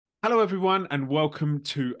Hello, everyone, and welcome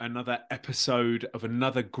to another episode of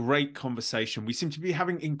another great conversation. We seem to be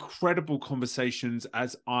having incredible conversations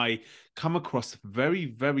as I come across very,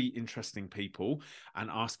 very interesting people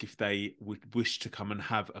and ask if they would wish to come and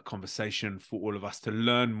have a conversation for all of us to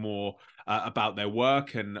learn more about their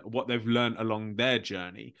work and what they've learned along their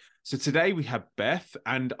journey. So today we have Beth,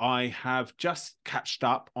 and I have just catched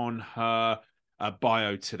up on her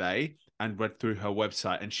bio today and read through her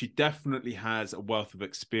website, and she definitely has a wealth of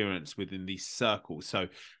experience within these circles. So,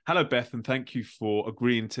 hello, Beth, and thank you for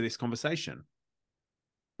agreeing to this conversation.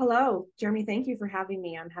 Hello, Jeremy. Thank you for having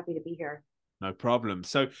me. I'm happy to be here. No problem.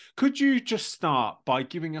 So, could you just start by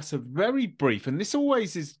giving us a very brief, and this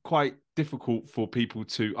always is quite difficult for people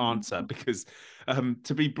to answer because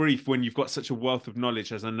to be brief when you've got such a wealth of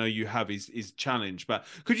knowledge as I know you have is challenge. But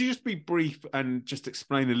could you just be brief and just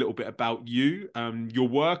explain a little bit about you, your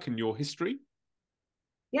work and your history?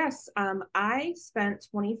 Yes, I spent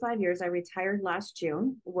 25 years. I retired last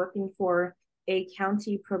June working for a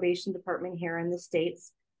county probation department here in the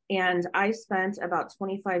States. And I spent about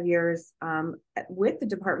 25 years with the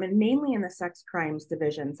department, mainly in the sex crimes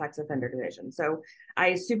division, sex offender division. So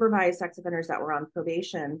I supervised sex offenders that were on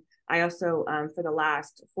probation. I also, for the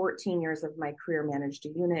last 14 years of my career, managed a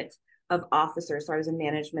unit of officers. So I was in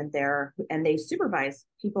management there, and they supervise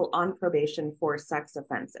people on probation for sex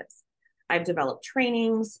offenses. I've developed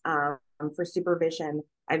trainings for supervision.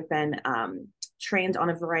 I've been trained on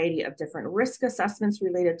a variety of different risk assessments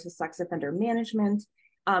related to sex offender management.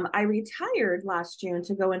 I retired last June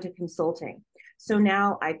to go into consulting. So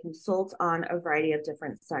now I consult on a variety of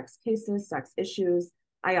different sex cases, sex issues.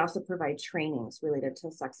 I also provide trainings related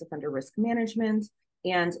to sex offender risk management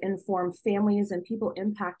and inform families and people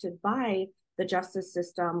impacted by the justice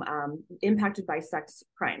system, impacted by sex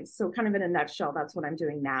crimes. So kind of in a nutshell, that's what I'm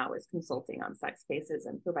doing now, is consulting on sex cases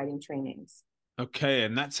and providing trainings. Okay,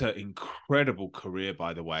 and that's an incredible career,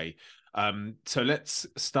 by the way. So let's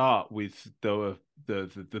start with the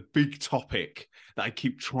big topic that I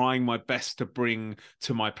keep trying my best to bring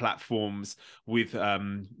to my platforms with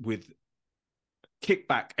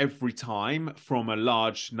kickback every time from a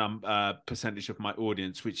large percentage of my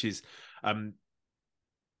audience, which is um,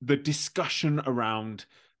 the discussion around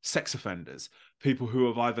sex offenders, people who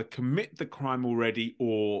have either commit the crime already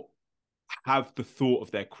or have the thought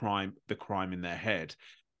of the crime in their head.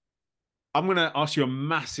 I'm going to ask you a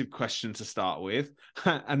massive question to start with,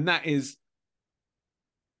 and that is,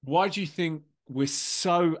 why do you think we're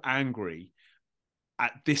so angry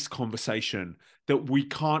at this conversation that we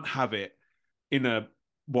can't have it in a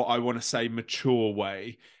what I want to say mature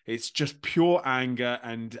way? It's just pure anger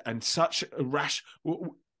and such a rash.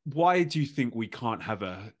 Why do you think we can't have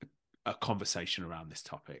a conversation around this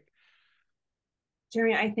topic?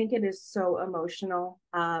 Jeremy, I think it is so emotional.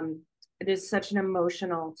 It is such an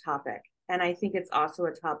emotional topic. And I think it's also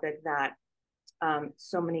a topic that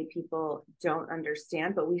so many people don't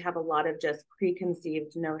understand, but we have a lot of just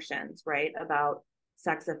preconceived notions, right, about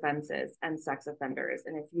sex offenses and sex offenders.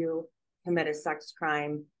 And if you commit a sex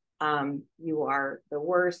crime, you are the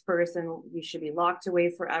worst person. You should be locked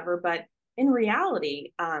away forever. But in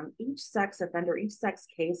reality, each sex offender, each sex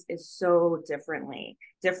case is so different.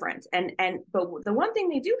 And but the one thing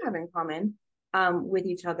they do have in common with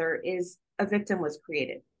each other is a victim was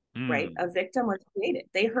created, right? Mm, A victim was created.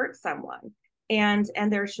 They hurt someone, and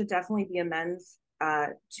there should definitely be amends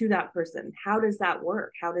to that person. How does that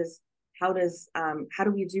work? How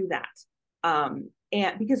do we do that?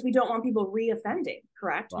 And because we don't want people reoffending,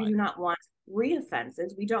 correct? We right. do not want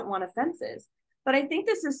reoffenses. We don't want offenses. But I think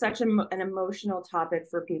this is such an emotional topic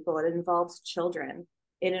for people. It involves children.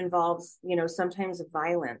 It involves, sometimes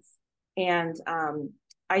violence. And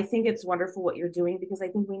I think it's wonderful what you're doing, because I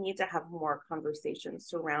think we need to have more conversations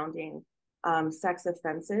surrounding sex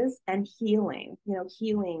offenses and healing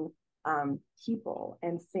people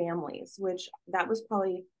and families, which that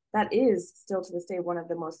is still to this day one of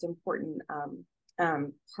the most important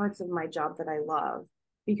parts of my job that I love,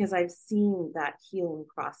 because I've seen that healing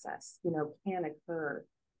process, can occur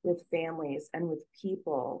with families and with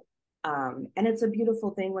people. And it's a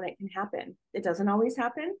beautiful thing when it can happen. It doesn't always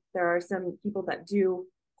happen. There are some people that do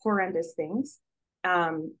horrendous things,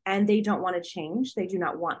 and they don't want to change. They do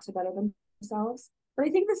not want to better themselves. But I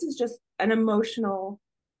think this is just an emotional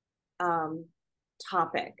um,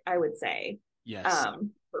 topic, I would say, Yes.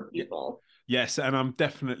 for Yeah. people. Yes, and I'm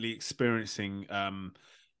definitely experiencing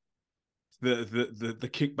the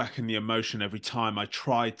kickback and the emotion every time I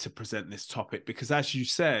try to present this topic, because as you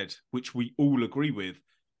said, which we all agree with,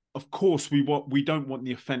 of course we don't want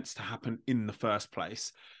the offense to happen in the first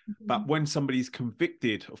place. Mm-hmm. But when somebody's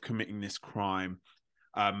convicted of committing this crime,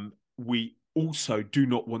 we also do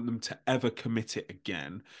not want them to ever commit it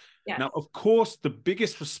again. Yes. Now, of course, the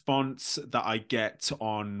biggest response that I get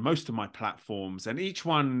on most of my platforms, and each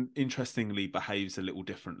one interestingly behaves a little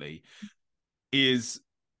differently, is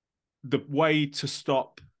the way to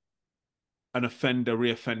stop an offender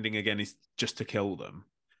reoffending again is just to kill them.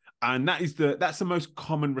 And that's the most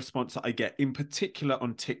common response that I get, in particular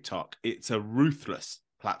on TikTok. It's a ruthless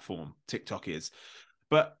platform, TikTok is.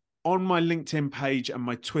 But on my LinkedIn page and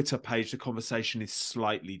my Twitter page, the conversation is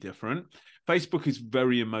slightly different. Facebook is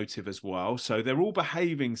very emotive as well. So they're all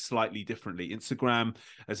behaving slightly differently. Instagram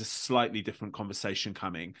has a slightly different conversation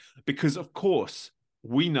coming because, of course,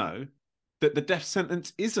 we know that the death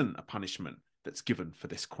sentence isn't a punishment that's given for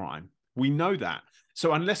this crime. We know that.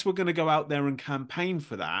 So unless we're going to go out there and campaign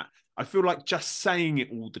for that, I feel like just saying it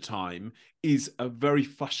all the time is a very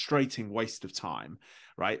frustrating waste of time,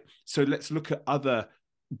 right? So let's look at other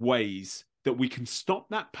ways that we can stop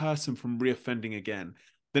that person from reoffending again.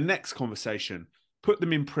 The next conversation, put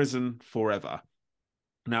them in prison forever.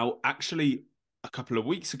 Now, actually, a couple of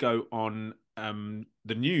weeks ago on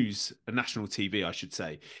the news, national TV, I should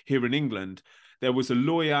say, here in England, there was a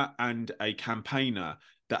lawyer and a campaigner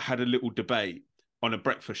that had a little debate on a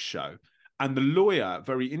breakfast show. And the lawyer,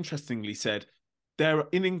 very interestingly, said,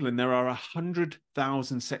 in England, there are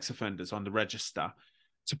 100,000 sex offenders on the register.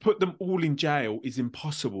 To put them all in jail is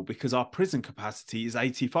impossible because our prison capacity is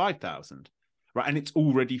 85,000, right? And it's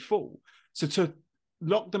already full. So to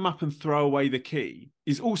lock them up and throw away the key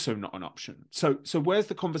is also not an option. So where's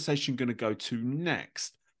the conversation going to go to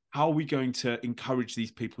next? How are we going to encourage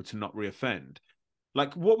these people to not reoffend?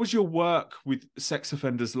 Like, what was your work with sex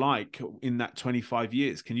offenders like in that 25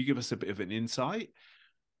 years? Can you give us a bit of an insight?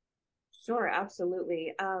 Sure,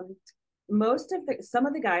 absolutely. Some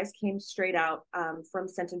of the guys came straight out from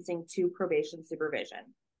sentencing to probation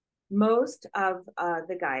supervision. Most of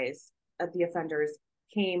the guys, the offenders,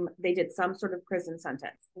 they did some sort of prison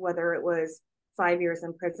sentence, whether it was 5 years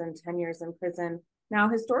in prison, 10 years in prison. Now,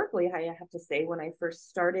 historically, I have to say, when I first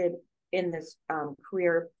started in this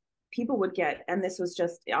career, people would get, and this was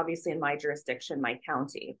just obviously in my jurisdiction, my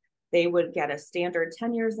county, they would get a standard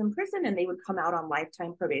 10 years in prison and they would come out on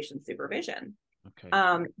lifetime probation supervision. Okay.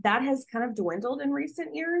 That has kind of dwindled in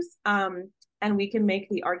recent years. And we can make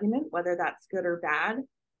the argument whether that's good or bad.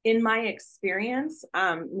 In my experience,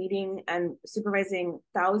 meeting and supervising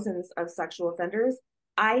thousands of sexual offenders,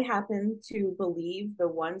 I happen to believe the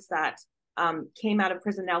ones that came out of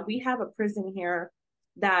prison. Now, we have a prison here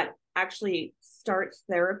that actually starts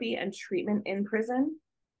therapy and treatment in prison.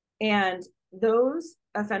 And those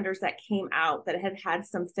offenders that came out that had had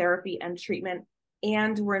some therapy and treatment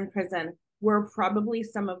and were in prison were probably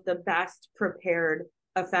some of the best prepared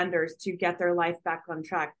offenders to get their life back on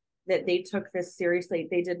track, that they took this seriously.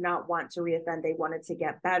 They did not want to reoffend. They wanted to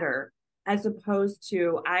get better, as opposed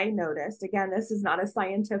to, I noticed, again, this is not a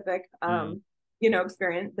scientific,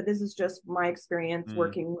 experience, but this is just my experience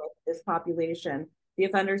working with this population. The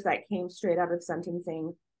offenders that came straight out of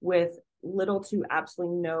sentencing with little to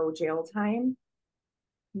absolutely no jail time,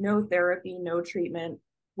 no therapy, no treatment,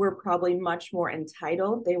 were probably much more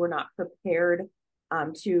entitled. They were not prepared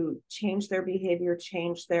to change their behavior,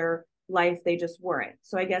 change their life. They just weren't.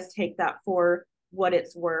 So I guess take that for what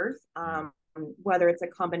it's worth, whether it's a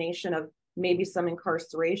combination of maybe some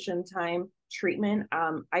incarceration time, treatment,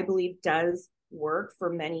 I believe does work for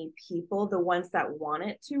many people, the ones that want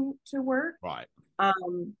it to work. Right.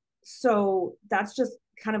 So that's just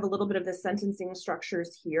kind of a little bit of the sentencing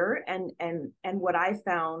structures here, and what I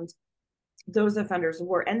found those offenders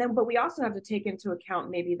were. And then, but we also have to take into account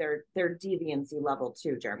maybe their deviancy level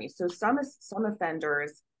too, Jeremy. So some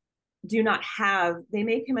offenders do not have, they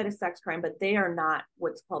may commit a sex crime, but they are not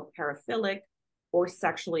what's called paraphilic or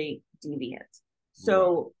sexually deviant.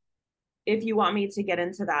 So if you want me to get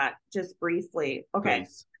into that just briefly, okay.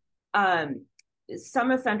 Please.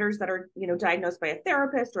 Some offenders that are, diagnosed by a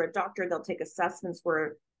therapist or a doctor, they'll take assessments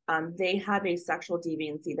where they have a sexual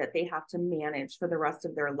deviancy that they have to manage for the rest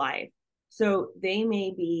of their life. So they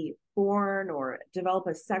may be born or develop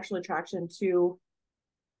a sexual attraction to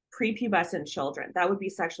prepubescent children. That would be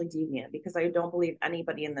sexually deviant, because I don't believe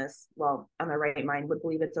anybody in this, on the right mind, would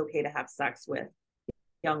believe it's okay to have sex with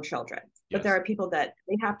young children. Yes. But there are people that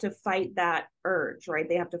they have to fight that urge, right?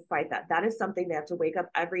 They have to fight that. That is something they have to wake up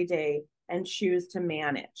every day and choose to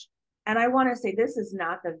manage. And I want to say this is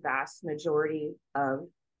not the vast majority of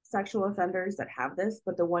sexual offenders that have this,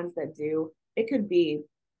 but the ones that do, it could be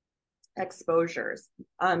exposures.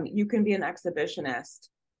 You can be an exhibitionist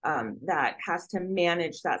that has to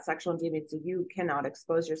manage that sexual deviancy. You cannot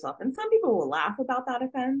expose yourself. And some people will laugh about that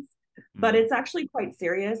offense, but it's actually quite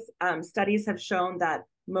serious. Studies have shown that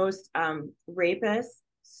most rapists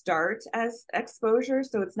start as exposure.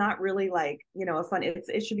 So it's not really like, a fun, it's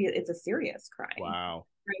a serious crime. Wow.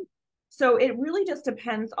 Right. So it really just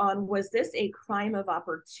depends on, was this a crime of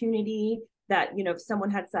opportunity that, if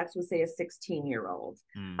someone had sex with, say, a 16-year-old,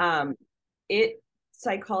 it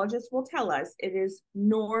psychologists will tell us it is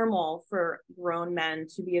normal for grown men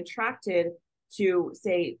to be attracted to,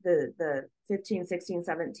 say, the 15, 16,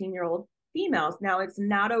 17-year-old females. Now, it's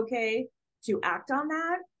not okay to act on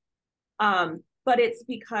that, but it's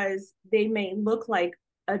because they may look like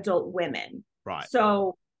adult women. Right.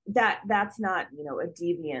 So that's not, a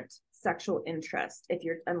deviant sexual interest,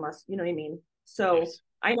 unless, you know what I mean? So yes.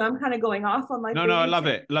 I know I'm kind of going off on my No, I love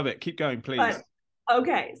it. Love it. Keep going, please. But,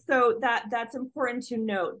 okay. So that's important to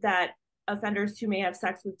note, that offenders who may have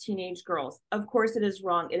sex with teenage girls, of course it is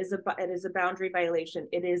wrong. It is a boundary violation.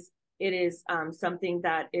 It is something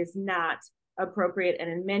that is not appropriate. And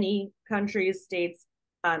in many countries, states,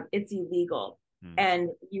 it's illegal. And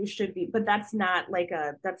you should be, but that's not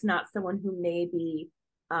someone who may be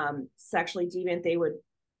sexually deviant. They would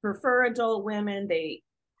prefer adult women. They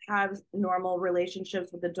have normal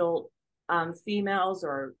relationships with adult females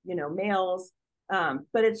or, males.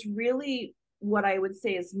 But it's really, what I would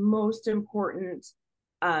say is most important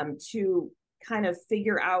to kind of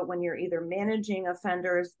figure out when you're either managing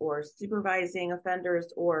offenders or supervising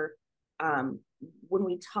offenders, or when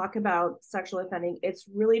we talk about sexual offending, it's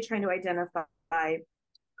really trying to identify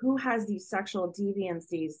who has these sexual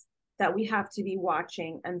deviancies that we have to be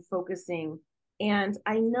watching and focusing. And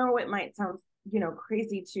I know it might sound,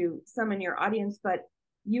 crazy to some in your audience, but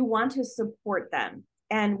you want to support them.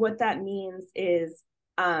 And what that means is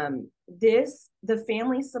the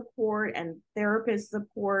family support and therapist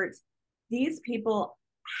support, these people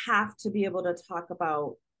have to be able to talk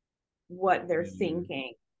about what they're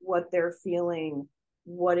thinking, what they're feeling,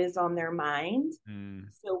 what is on their mind,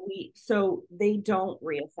 so they don't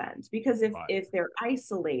reoffend. Because if they're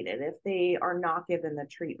isolated, if they are not given the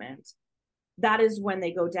treatment, that is when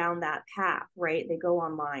they go down that path, right? They go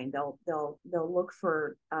online, they'll look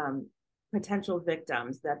for potential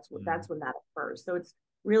victims. That's when that occurs. So it's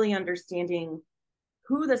really understanding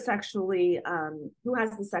who has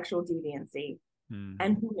the sexual deviancy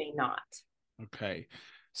and who may not. Okay,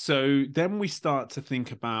 so then we start to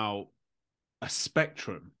think about a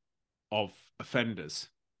spectrum of offenders,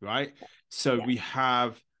 right? So we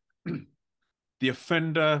have the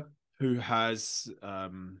offender who has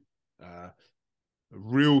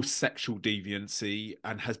real sexual deviancy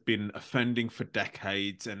and has been offending for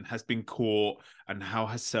decades and has been caught and now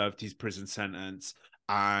has served his prison sentence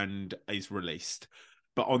and is released.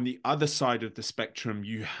 But on the other side of the spectrum,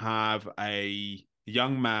 you have a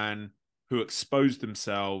young man who exposed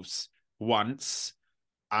themselves once,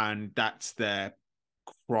 and that's their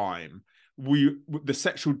crime. The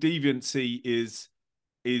sexual deviancy is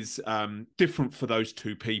different for those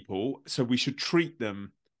two people, so we should treat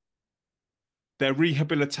them. Their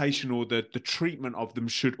rehabilitation or the treatment of them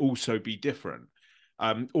should also be different.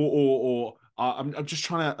 I'm just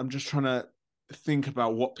trying to think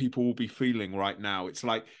about what people will be feeling right now. It's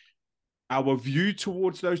like our view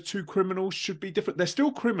towards those two criminals should be different. They're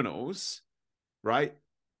still criminals, right?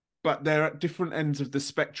 But they're at different ends of the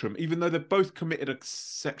spectrum, even though they've both committed a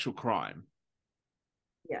sexual crime.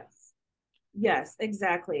 Yes,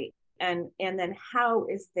 exactly. And then how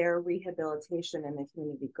is their rehabilitation in the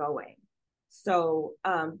community going? So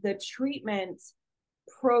the treatment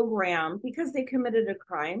program, because they committed a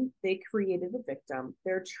crime, they created a victim,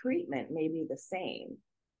 their treatment may be the same.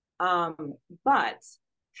 But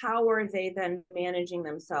how are they then managing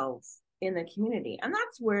themselves in the community? And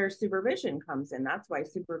that's where supervision comes in. That's why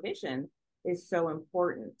supervision is so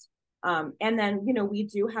important. And then, we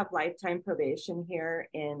do have lifetime probation here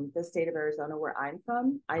in the state of Arizona, where I'm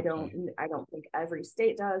from. I don't think every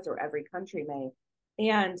state does, or every country may.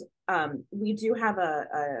 And we do have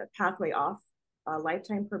a pathway off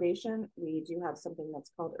lifetime probation. We do have something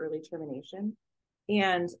that's called early termination.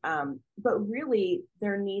 And but really,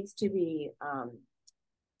 there needs to be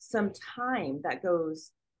some time that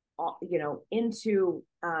goes, into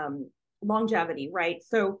longevity, right?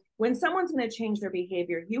 So when someone's going to change their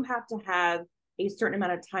behavior, you have to have a certain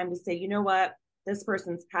amount of time to say, you know what, this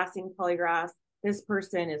person's passing polygraphs, this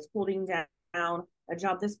person is holding down a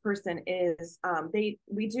job, this person is,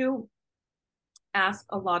 we do ask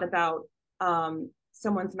a lot about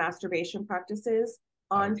someone's masturbation practices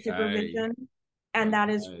on supervision. And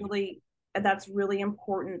that's really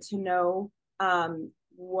important to know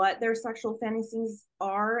what their sexual fantasies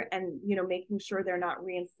are, and making sure they're not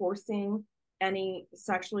reinforcing any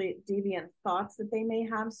sexually deviant thoughts that they may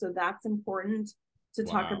have. So that's important to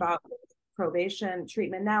talk about probation,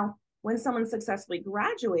 treatment. Now, when someone successfully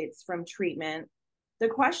graduates from treatment, the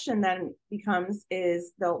question then becomes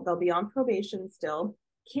is they'll be on probation still.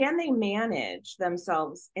 Can they manage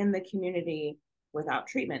themselves in the community without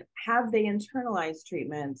treatment? Have they internalized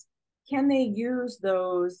treatment? Can they use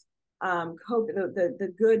those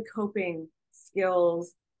the good coping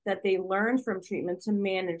skills that they learned from treatment to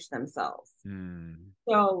manage themselves?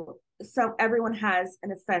 So everyone has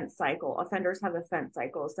an offense cycle. Offenders have offense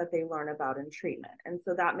cycles that they learn about in treatment. And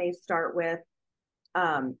so that may start with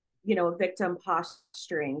victim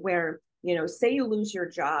posturing, where, say you lose your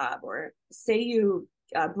job, or say you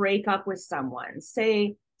break up with someone,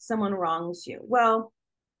 say someone wrongs you. Well,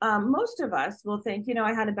 most of us will think,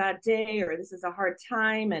 I had a bad day, or this is a hard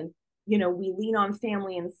time. And, we lean on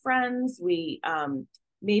family and friends. We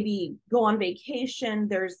maybe go on vacation.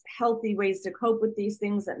 There's healthy ways to cope with these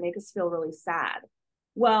things that make us feel really sad.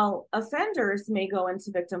 Well, offenders may go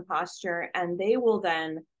into victim posture, and they will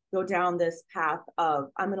then go down this path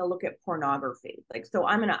of, I'm going to look at pornography. So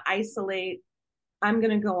I'm going to isolate, I'm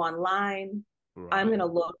going to go online. Right. I'm going to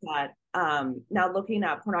look at, now looking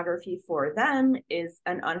at pornography for them is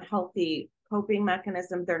an unhealthy coping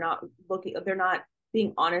mechanism. They're not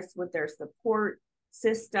being honest with their support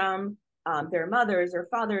system, their mothers or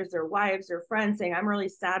fathers or wives or friends, saying, I'm really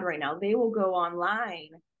sad right now. They will go online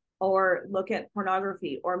or look at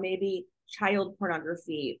pornography, or maybe child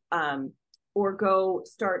pornography, or go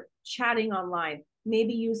start chatting online,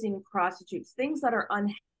 maybe using prostitutes, things that are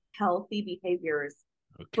unhealthy behaviors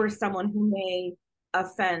for someone who may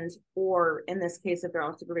offend, or in this case, if they're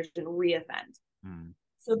on supervision, reoffend.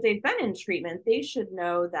 So if they've been in treatment, they should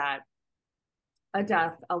know that a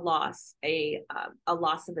death, a loss, a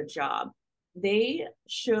loss of a job, they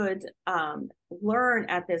should learn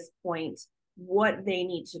at this point what they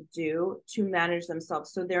need to do to manage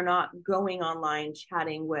themselves, so they're not going online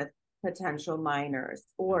chatting with potential minors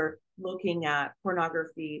or looking at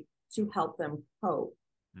pornography to help them cope.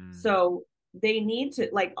 So they need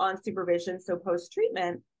to, on supervision, so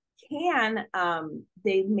post-treatment, can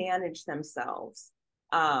they manage themselves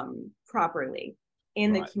properly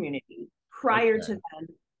in the community prior to then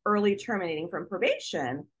early terminating from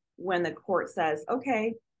probation, when the court says,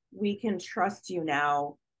 okay, we can trust you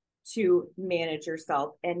now to manage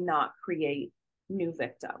yourself and not create new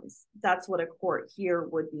victims. That's what a court here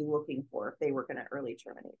would be looking for if they were going to early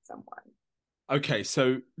terminate someone. Okay,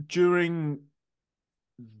 so during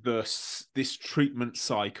this treatment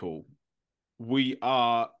cycle, we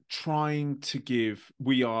are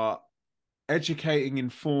educating,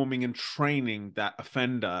 informing, and training that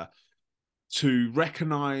offender to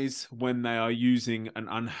recognize when they are using an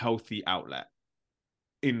unhealthy outlet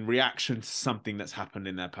in reaction to something that's happened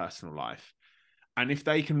in their personal life. And if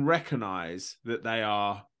they can recognize that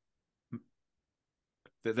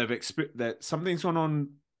that something's gone on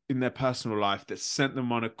in their personal life that sent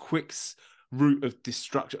them on a quick route of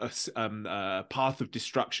destruction, path of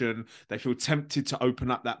destruction, they feel tempted to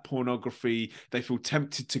open up that pornography, they feel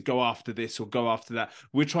tempted to go after this or go after that.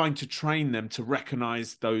 We're trying to train them to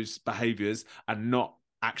recognize those behaviors and not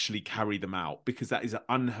actually carry them out, because that is an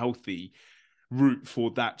unhealthy route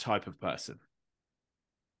for that type of person.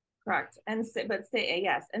 Correct. But say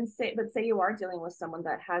you are dealing with someone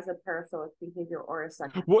that has a paraphilic behavior or a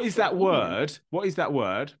sexual. What is that word? What is that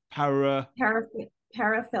word? Paraphilic.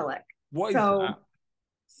 What is that?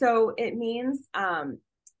 So it means para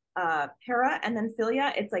and then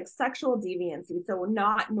philia. It's like sexual deviancy. So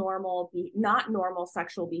not normal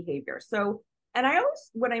sexual behavior. So, and I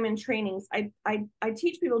always, when I'm in trainings, I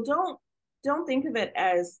teach people, don't think of it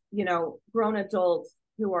as, grown adults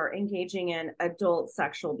who are engaging in adult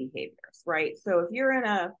sexual behaviors, right? So if you're in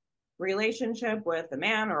a relationship with a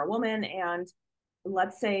man or a woman, and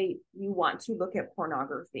let's say you want to look at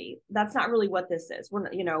pornography, that's not really what this is.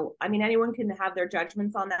 Anyone can have their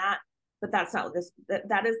judgments on that, but that's not what this,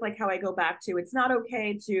 that is like how I go back to, it's not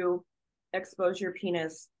okay to expose your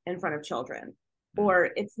penis in front of children,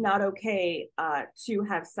 or it's not okay to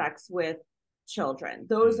have sex with children.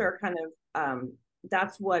 Those are kind of,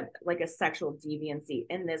 that's what, like, a sexual deviancy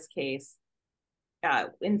in this case,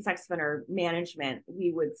 in sex offender management,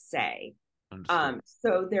 we would say.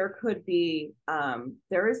 So there could be,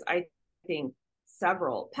 there is, I think,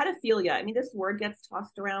 several. Pedophilia, I mean, this word gets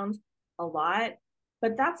tossed around a lot,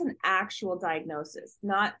 but that's an actual diagnosis.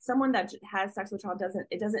 Not someone that has sex with a child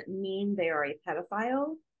doesn't mean they are a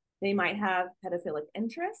pedophile. They might have pedophilic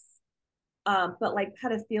interests. But like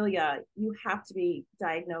pedophilia, you have to be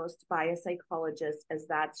diagnosed by a psychologist, as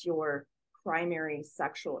that's your primary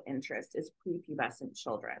sexual interest, is prepubescent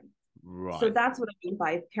children. Right. So that's what I mean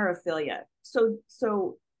by paraphilia.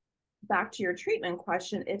 So back to your treatment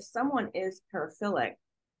question, if someone is paraphilic,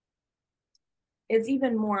 it's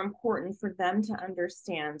even more important for them to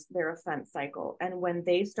understand their offense cycle. And when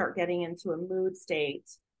they start getting into a mood state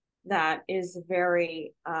that is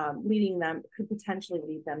very leading them, could potentially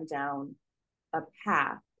lead them down a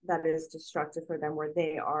path that is destructive for them, where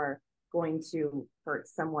they are going to hurt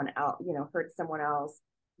someone else,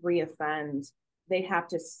 reoffend. They have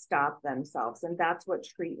to stop themselves. And that's what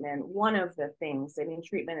treatment, one of the things, I mean,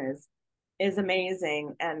 treatment is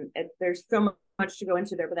amazing. And there's so much to go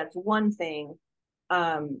into there, but that's one thing.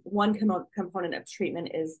 One component of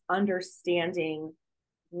treatment is understanding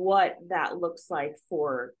what that looks like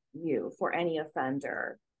for you, for any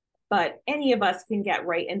offender. But any of us can get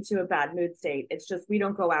right into a bad mood state. It's just we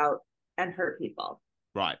don't go out and hurt people.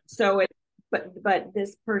 Right. So but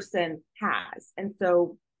this person has. And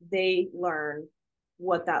so they learn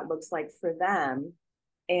what that looks like for them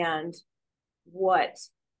and what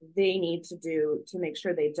they need to do to make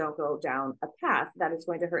sure they don't go down a path that is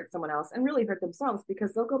going to hurt someone else and really hurt themselves,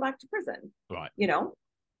 because they'll go back to prison. Right.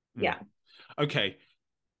 Yeah. Okay.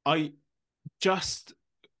 I just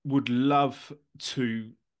would love to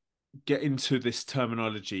get into this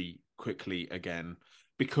terminology quickly again,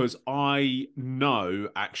 because I know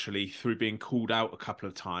actually through being called out a couple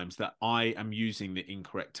of times that I am using the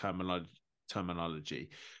incorrect terminology.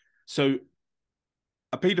 So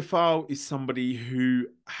a paedophile is somebody who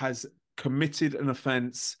has committed an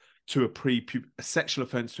offense to a sexual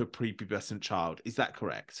offense to a prepubescent child. Is that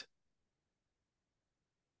correct?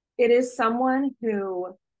 It is someone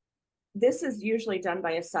who, this is usually done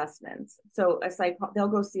by assessments. So they'll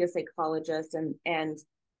go see a psychologist, and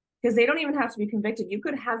because they don't even have to be convicted. You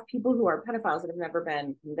could have people who are pedophiles that have never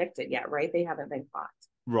been convicted yet, right? They haven't been caught.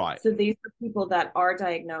 Right. So these are people that are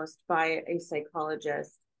diagnosed by a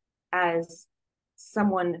psychologist as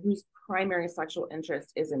someone whose primary sexual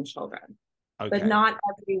interest is in children. Okay. But not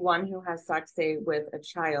everyone who has sex, say, with a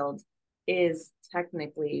child is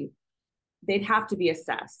technically, they'd have to be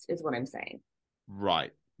assessed, is what I'm saying.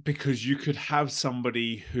 Right. Because you could have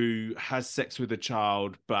somebody who has sex with a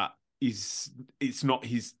child, but it's not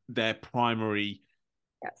their primary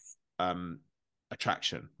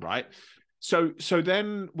attraction, right? So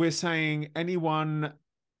then we're saying anyone,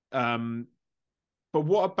 but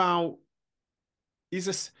what about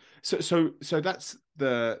so that's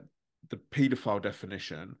the paedophile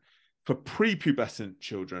definition for prepubescent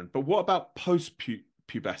children, but what about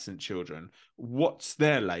post-pubescent children? What's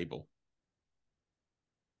their label?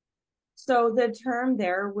 So the term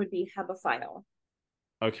there would be hebephile.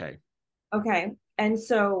 Okay. And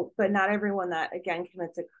so, but not everyone that, again,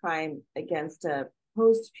 commits a crime against a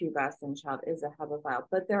post-pubescent child is a hebephile.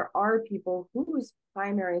 But there are people whose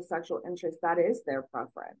primary sexual interest, that is their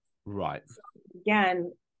preference. Right. So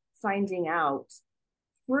again, finding out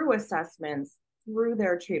through assessments, through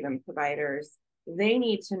their treatment providers, they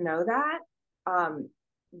need to know that.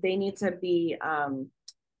 They need to be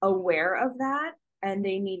aware of that, and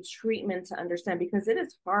they need treatment to understand, because it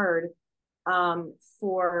is hard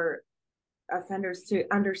for offenders to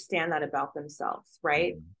understand that about themselves,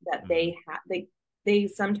 right? That they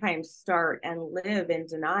sometimes start and live in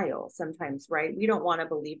denial sometimes, right? We don't want to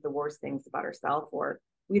believe the worst things about ourselves, or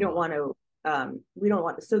we don't want to,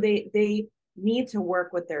 so they need to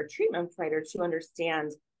work with their treatment provider to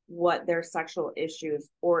understand what their sexual issues,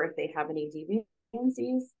 or if they have any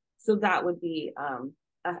deviancies. So that would be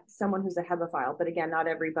someone who's a hebephile. But again, not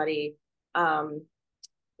everybody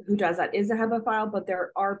who does that is a hebephile, but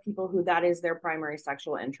there are people who that is their primary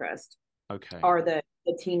sexual interest. Okay. Are the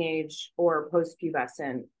teenage or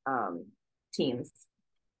post-pubescent teens.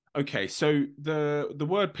 Okay, so the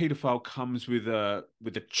word paedophile comes with a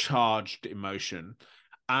charged emotion,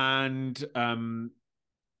 and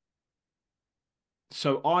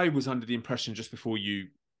so I was under the impression, just before you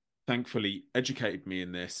thankfully educated me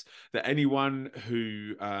in this, that anyone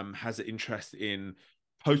who has an interest in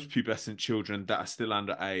post-pubescent children that are still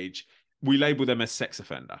underage, we label them as sex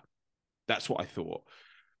offender. That's what I thought.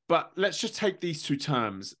 But let's just take these two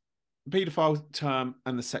terms, paedophile term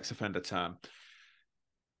and the sex offender term.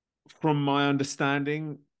 From my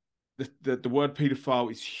understanding, the word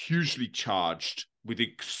paedophile is hugely charged with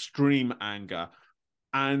extreme anger,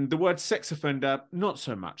 and the word sex offender, not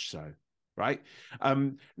so much so, right?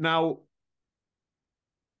 Now,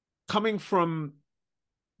 coming from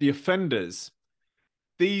the offenders,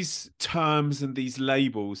 these terms and these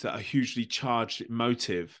labels that are hugely charged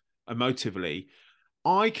emotively,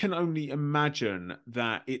 I can only imagine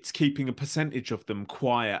that it's keeping a percentage of them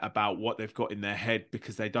quiet about what they've got in their head,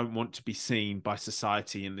 because they don't want to be seen by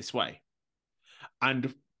society in this way.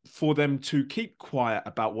 And for them to keep quiet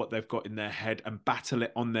about what they've got in their head and battle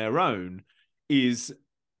it on their own is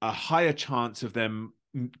a higher chance of them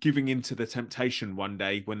giving into the temptation one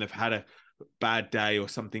day when they've had a bad day or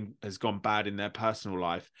something has gone bad in their personal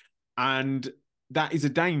life. And that is a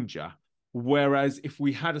danger. Whereas if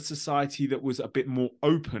we had a society that was a bit more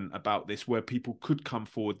open about this, where people could come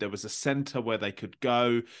forward, there was a center where they could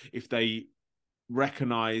go if they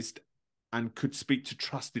recognized and could speak to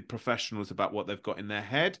trusted professionals about what they've got in their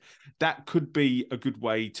head, that could be a good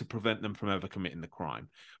way to prevent them from ever committing the crime.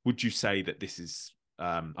 Would you say that this is,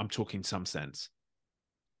 I'm talking some sense?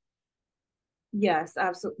 Yes,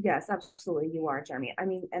 absolutely. Yes, absolutely. You are, Jeremy. I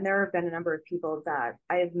mean, and there have been a number of people that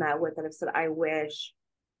I have met with that have said, I wish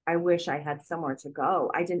I had somewhere to go.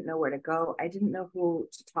 I didn't know where to go. I didn't know who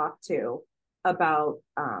to talk to about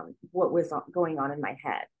what was going on in my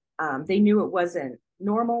head. They knew it wasn't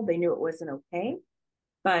normal. They knew it wasn't okay,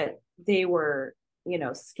 but they were,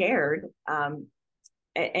 scared. And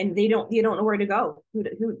they don't know where to go.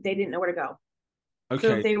 Who they didn't know where to go. So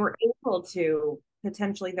if Okay. they were able to,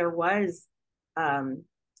 potentially there was, um,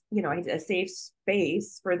 a safe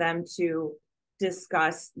space for them to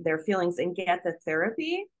discuss their feelings and get the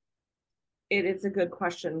therapy, it is a good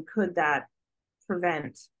question. Could that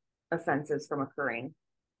prevent offenses from occurring?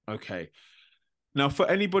 Okay. Now, for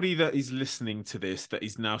anybody that is listening to this, that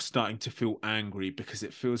is now starting to feel angry because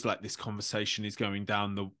it feels like this conversation is going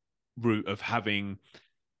down the route of having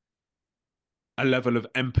a level of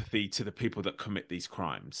empathy to the people that commit these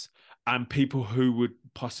crimes, and people who would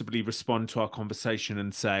possibly respond to our conversation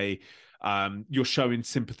and say, you're showing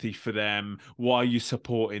sympathy for them. Why are you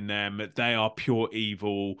supporting them? They are pure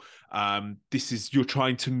evil. You're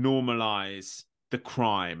trying to normalize the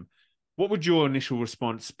crime. What would your initial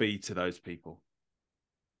response be to those people?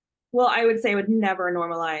 Well, I would say I would never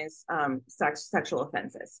normalize sexual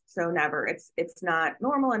offenses. So never. It's not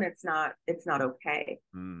normal, and it's not okay.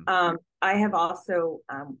 Mm. I have also,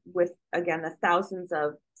 with again the thousands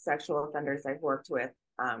of sexual offenders I've worked with,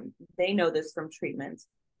 they know this from treatment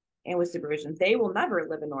and with supervision. They will never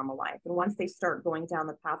live a normal life, and once they start going down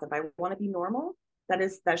the path of I want to be normal,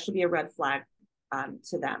 that should be a red flag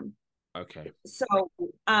to them. Okay. So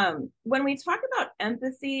when we talk about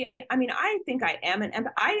empathy, I mean, I think I am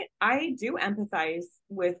I do empathize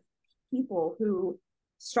with people who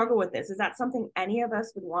struggle with this. Is that something any of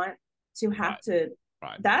us would want to have Right. to?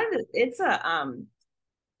 Right. That is,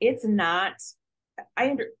 it's not, I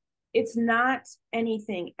under it's not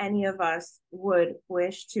anything any of us would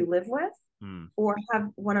wish to live with Mm. or have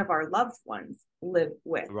one of our loved ones live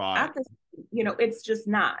with. Right. At this, it's just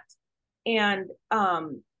not. And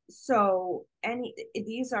so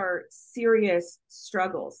these are serious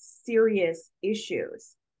struggles, serious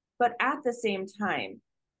issues. But at the same time,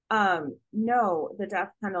 no, the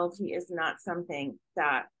death penalty is not something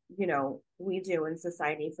that, we do in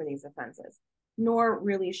society for these offenses, nor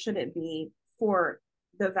really should it be for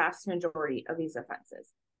the vast majority of these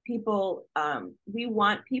offenses. People, we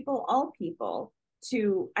want people, all people,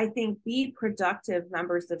 to, I think, be productive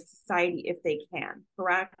members of society if they can,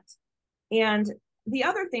 correct? And the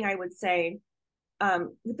other thing I would say,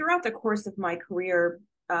 throughout the course of my career,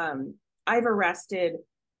 I've arrested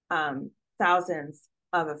thousands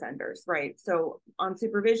of offenders, right? So on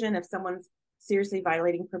supervision, if someone's seriously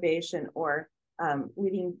violating probation or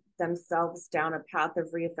leading themselves down a path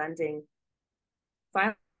of reoffending,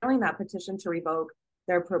 filing that petition to revoke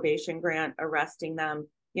their probation grant, arresting them.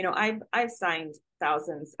 I've signed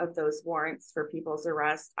thousands of those warrants for people's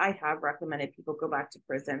arrest. I have recommended people go back to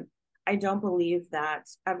prison. I don't believe that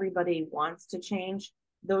everybody wants to change.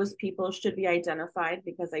 Those people should be identified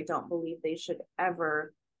because I don't believe they should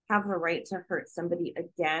ever have the right to hurt somebody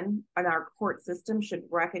again. And our court system should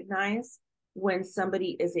recognize when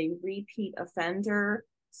somebody is a repeat offender,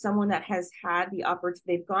 someone that has had the opportunity,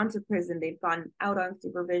 they've gone to prison, they've gone out on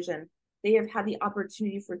supervision, they have had the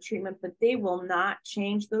opportunity for treatment, but they will not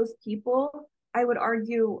change. Those people, I would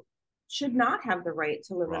argue, should not have the right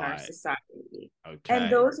to live in our Right. society. And Okay.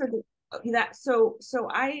 those are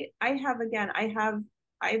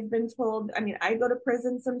I've been told, I mean, I go to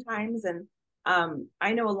prison sometimes, and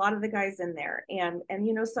I know a lot of the guys in there, and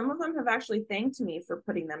some of them have actually thanked me for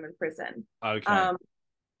putting them in prison. Okay. um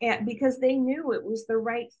and because they knew it was the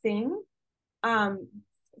right thing um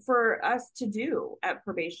for us to do at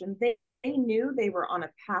probation. They knew they were on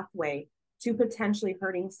a pathway to potentially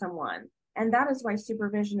hurting someone, and that is why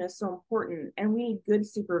supervision is so important, and we need good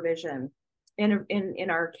supervision in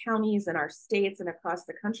our counties and our states and across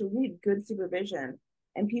the country. We need good supervision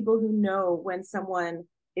and people who know when someone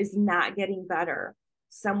is not getting better,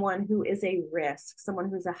 someone who is a risk, someone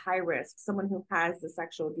who's a high risk, someone who has the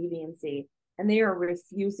sexual deviancy, and they are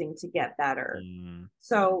refusing to get better. Mm,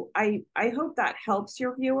 So I hope that helps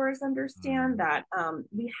your viewers understand mm. that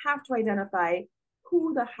we have to identify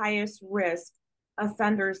who the highest risk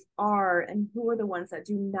offenders are and who are the ones that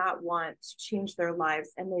do not want to change their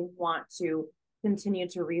lives and they want to continue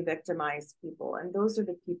to re-victimize people. And those are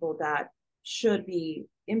the people that should be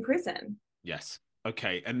in prison. Yes.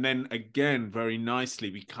 Okay. And then again, very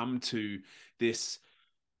nicely, we come to this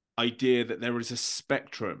idea that there is a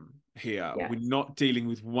spectrum here. We're Yes. not dealing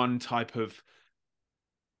with one type of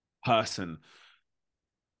person,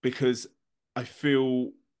 because I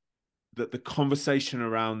feel that the conversation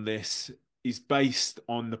around this is based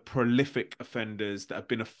on the prolific offenders that have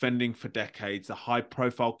been offending for decades, the high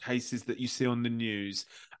profile cases that you see on the news.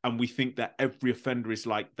 And we think that every offender is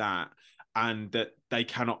like that and that they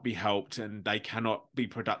cannot be helped and they cannot be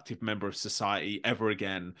productive member of society ever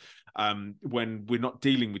again. When we're not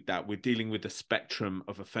dealing with that, we're dealing with a spectrum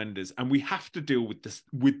of offenders, and we have to deal with this,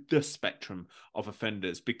 with the spectrum of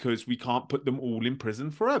offenders, because we can't put them all in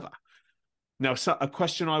prison forever. Now, so a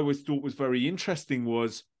question I always thought was very interesting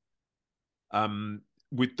was,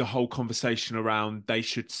 with the whole conversation around they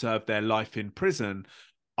should serve their life in prison,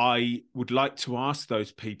 I would like to ask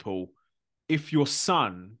those people, if your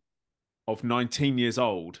son of 19 years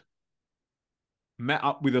old met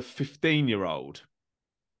up with a 15-year-old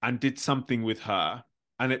and did something with her,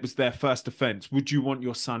 and it was their first offense, would you want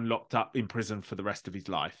your son locked up in prison for the rest of his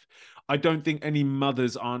life? I don't think any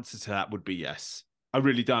mother's answer to that would be yes. I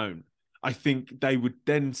really don't. I think they would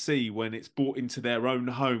then see, when it's brought into their own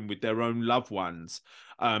home with their own loved ones,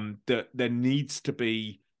 that there needs to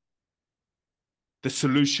be, the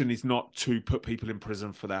solution is not to put people in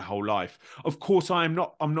prison for their whole life. Of course, I'm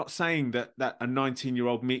not saying that a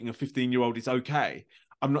 19-year-old meeting a 15-year-old is okay.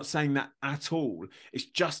 I'm not saying that at all. It's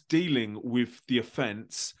just dealing with the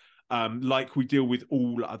offense, like we deal with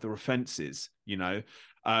all other offenses, you know.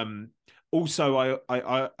 Also,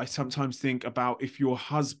 I sometimes think about, if your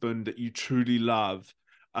husband that you truly love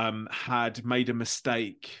had made a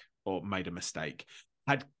mistake,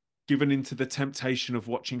 had given into the temptation of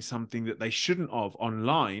watching something that they shouldn't have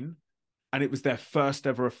online, and it was their first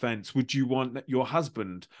ever offense, would you want your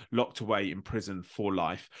husband locked away in prison for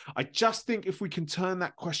life? I just think if we can turn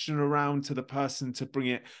that question around to the person to bring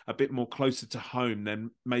it a bit more closer to home,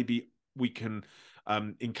 then maybe we can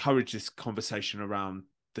encourage this conversation around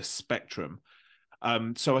the spectrum.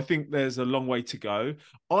 So I think there's a long way to go.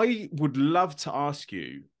 I would love to ask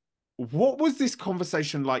you, what was this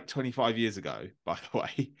conversation like 25 years ago, by the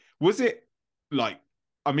way? Was it like,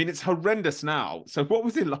 I mean, it's horrendous now. So what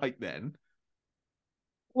was it like then?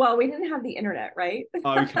 Well, we didn't have the internet, right?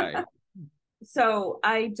 Okay. So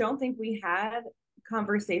I don't think we had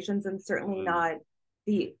conversations, and certainly Mm, not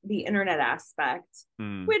the internet aspect,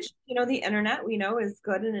 mm, which, the internet we know is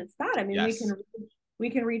good and it's bad. I mean, yes. we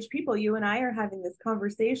can reach people. You and I are having this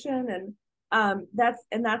conversation, and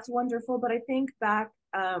that's wonderful. But I think back,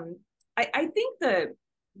 I think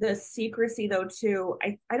the secrecy though too,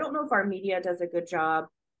 I don't know if our media does a good job.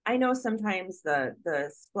 I know sometimes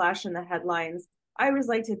the splash in the headlines, I always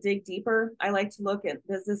like to dig deeper. I like to look at,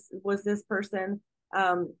 was this person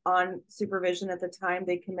on supervision at the time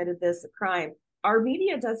they committed this crime? Our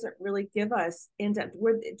media doesn't really give us in depth.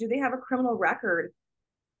 Do they have a criminal record?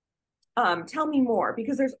 Tell me more,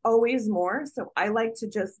 because there's always more. So I like to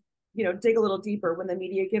just dig a little deeper when the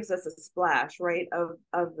media gives us a splash, right, of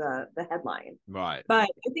the headline. Right. But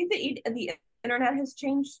I think that the internet has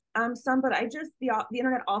changed some, but the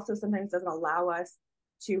internet also sometimes doesn't allow us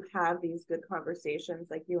to have these good conversations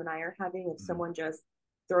like you and I are having, if Mm, someone just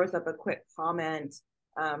throws up a quick comment.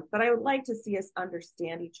 But I would like to see us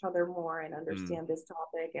understand each other more and mm, understand this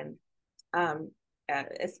topic, and um,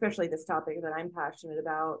 especially this topic that I'm passionate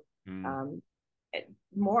about. mm. Um,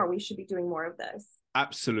 More, we should be doing more of this.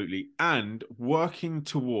 Absolutely. And working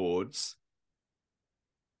towards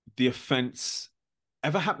the offense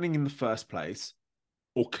ever happening in the first place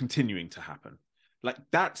or continuing to happen. Like,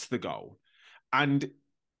 that's the goal. And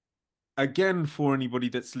again, for anybody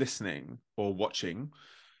that's listening or watching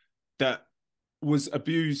that was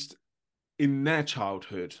abused in their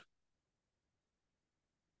childhood,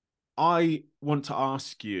 I want to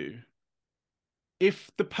ask you,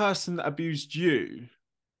 if the person that abused you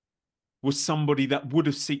was somebody that would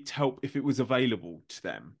have sought help if it was available to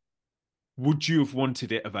them, would you have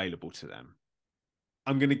wanted it available to them?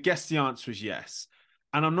 I'm going to guess the answer is yes.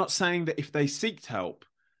 And I'm not saying that if they sought help,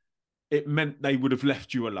 it meant they would have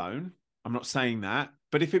left you alone. I'm not saying that.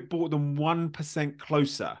 But if it brought them 1%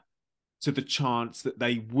 closer to the chance that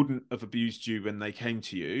they wouldn't have abused you when they came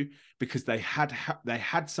to you, because they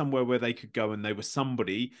had somewhere where they could go, and they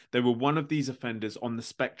were one of these offenders on the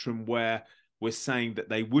spectrum where We're saying that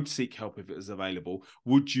they would seek help if it was available.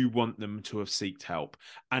 Would you want them to have sought help?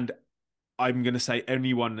 And I'm going to say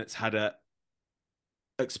anyone that's had a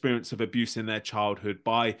experience of abuse in their childhood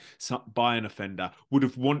by an offender would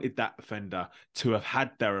have wanted that offender to have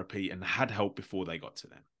had therapy and had help before they got to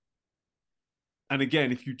them. And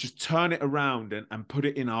again, if you just turn it around and put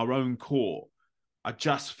it in our own court, I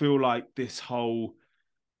just feel like this whole...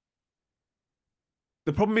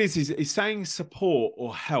 The problem is saying support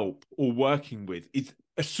or help or working with, is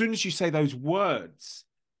as soon as you say those words,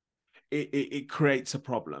 it creates a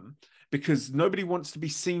problem, because nobody wants to be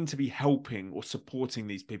seen to be helping or supporting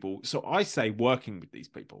these people. So I say working with these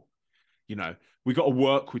people. You know, we got to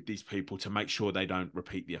work with these people to make sure they don't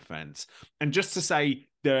repeat the offense. And just to say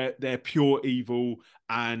they're pure evil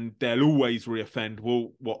and they'll always reoffend,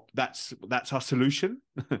 well, what? That's our solution.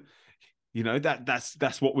 You know,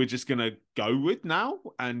 that's what we're just going to go with now,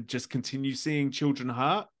 and just continue seeing children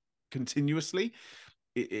hurt continuously.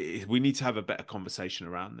 We need to have a better conversation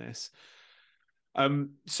around this.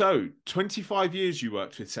 So 25 years you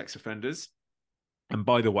worked with sex offenders. And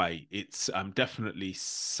by the way, it's definitely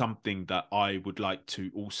something that I would like to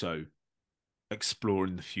also explore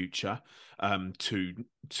in the future, to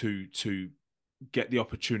get the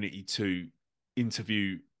opportunity to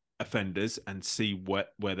interview offenders and see where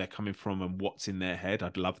they're coming from and what's in their head.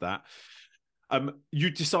 I'd love that. You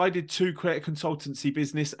decided to create a consultancy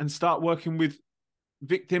business and start working with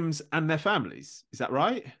victims and their families. Is that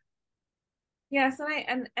right? Yes,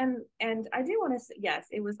 and I do want to say, yes,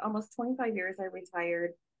 it was almost 25 years I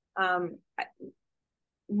retired. Um,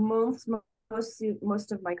 most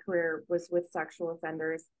most of my career was with sexual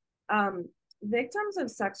offenders. Victims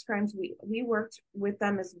of sex crimes, we worked with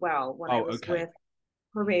them as well when I was with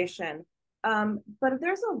probation. But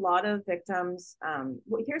there's a lot of victims.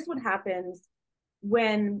 Here's what happens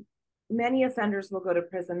when many offenders will go to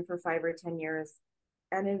prison for 5 or 10 years,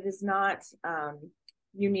 and it is not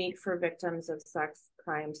unique for victims of sex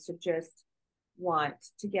crimes to just want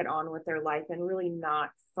to get on with their life and really not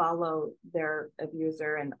follow their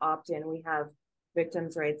abuser and opt in. We have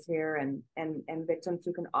victims' rights here, and victims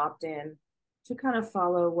who can opt in to kind of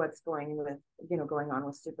follow what's going on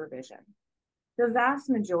with supervision. The vast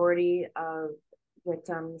majority of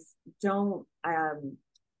victims didn't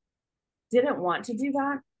want to do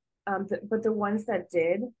that, but the ones that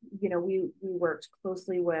did, we worked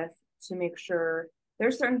closely with to make sure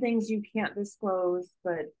there's certain things you can't disclose,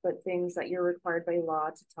 but things that you're required by law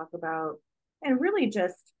to talk about, and really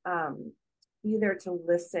just be there to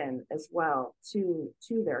listen as well to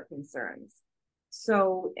their concerns.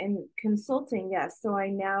 So in consulting, yes, so I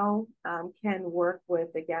now can work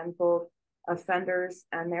with, again, both offenders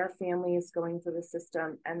and their families going through the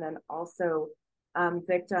system, and then also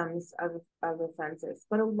victims of offenses.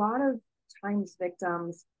 But a lot of times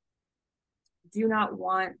victims do not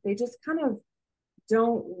want, they just kind of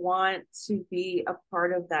don't want to be a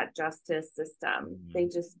part of that justice system. They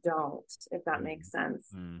just don't, if that makes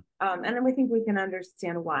sense. And then we think we can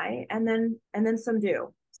understand why, and then some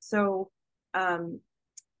do. So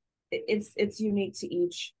it's unique to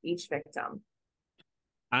each victim.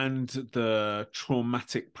 And the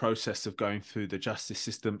traumatic process of going through the justice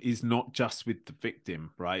system is not just with the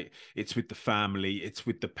victim, right? It's with the family, it's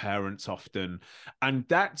with the parents often. And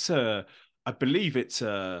that's I believe it's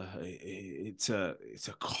a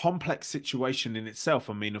complex situation in itself.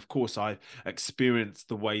 I mean, of course, I've experienced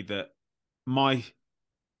the way that my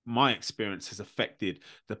experience has affected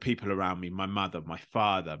the people around me, my mother, my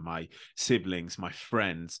father, my siblings, my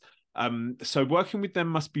friends. So working with them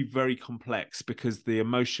must be very complex, because the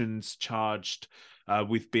emotions charged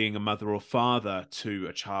with being a mother or father to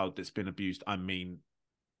a child that's been abused, I mean,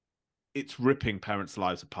 it's ripping parents'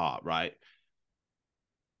 lives apart, right?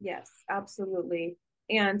 Yes, absolutely.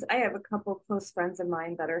 And I have a couple close friends of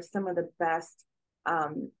mine that are some of the best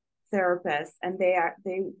therapists, and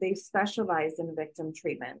they specialize in victim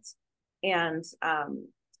treatment. And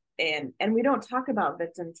we don't talk about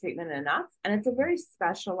victim treatment enough, and it's a very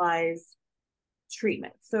specialized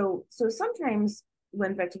treatment. So sometimes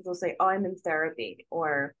when victims will say, "Oh, I'm in therapy,"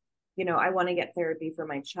 or I want to get therapy for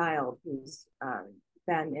my child who's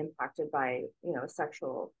been impacted by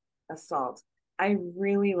sexual assault, I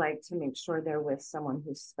really like to make sure they're with someone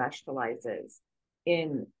who specializes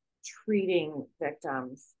in treating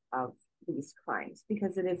victims of these crimes,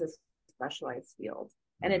 because it is a specialized field.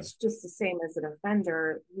 And it's just the same as an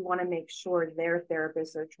offender. You want to make sure their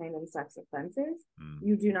therapists are trained in sex offenses.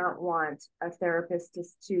 You do not want a therapist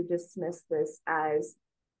to dismiss this as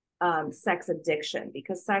sex addiction,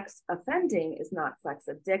 because sex offending is not sex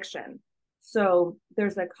addiction. So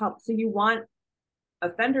there's so you want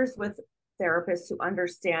offenders with therapists who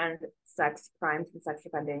understand sex crimes and sex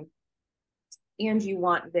offending, and you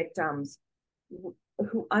want victims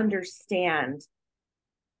who understand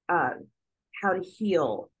uh, how to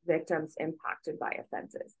heal victims impacted by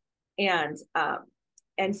offenses. And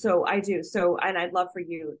and so I do. So, and I'd love for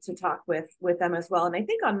you to talk with them as well. And I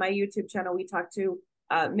think on my YouTube channel we talk to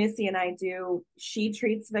Missy and I do. She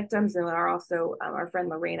treats victims, and are also our friend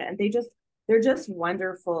Lorena, and they're just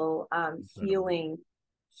wonderful healing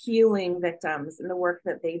victims, and the work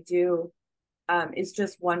that they do is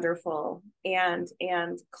just wonderful. And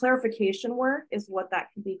clarification work is what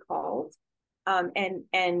that can be called.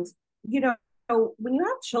 And you know, when you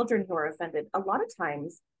have children who are offended, a lot of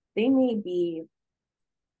times they may be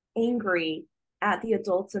angry at the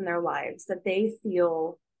adults in their lives, that they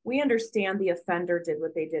feel, we understand the offender did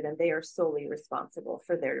what they did and they are solely responsible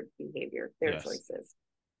for their behavior, their choices.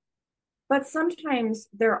 But sometimes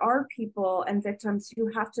there are people and victims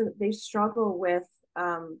who they struggle with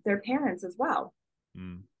their parents as well.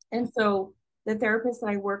 And so the therapists that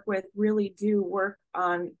I work with really do work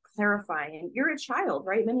on clarifying. You're a child,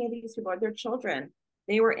 right? Many of these people are their children.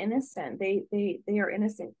 They were innocent. They are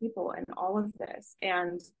innocent people in all of this.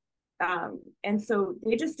 And so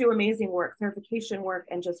they just do amazing work, clarification work,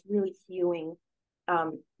 and just really healing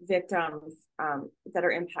victims that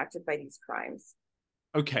are impacted by these crimes.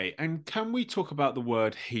 Okay, and can we talk about the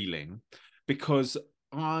word healing? Because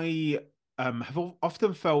I have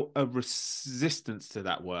often felt a resistance to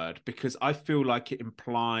that word, because I feel like it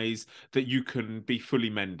implies that you can be fully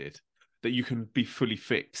mended, that you can be fully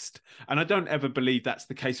fixed. And I don't ever believe that's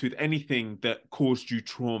the case with anything that caused you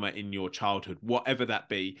trauma in your childhood, whatever that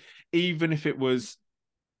be, even if it was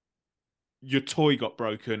your toy got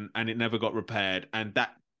broken and it never got repaired, and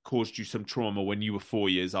that caused you some trauma when you were 4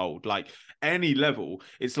 years old. Like, any level,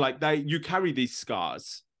 it's like you carry these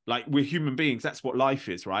scars. Like, we're human beings, that's what life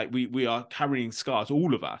is, right? We are carrying scars,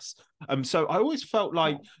 all of us. So I always felt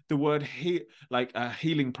like the word like a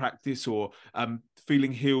healing practice, or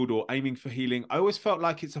feeling healed, or aiming for healing, I always felt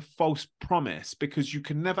like it's a false promise, because you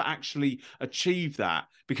can never actually achieve that,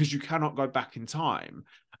 because you cannot go back in time.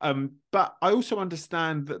 But I also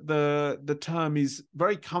understand that the term is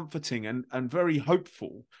very comforting and very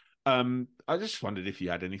hopeful. I just wondered if you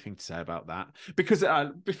had anything to say about that, because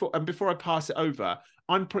before I pass it over,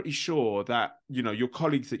 I'm pretty sure that, you know, your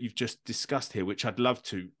colleagues that you've just discussed here, which I'd love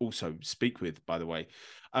to also speak with, by the way,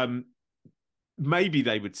 maybe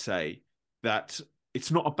they would say that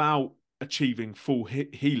it's not about achieving full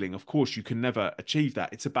healing. Of course, you can never achieve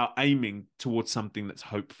that. It's about aiming towards something that's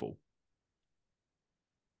hopeful.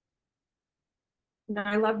 No,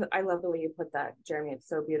 I love the way you put that, Jeremy. It's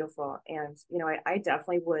so beautiful. And, you know, I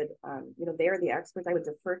definitely would, you know, they're the experts. I would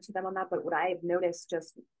defer to them on that. But what I've noticed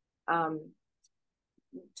just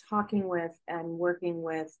talking with and working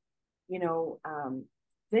with, you know,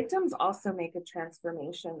 victims also make a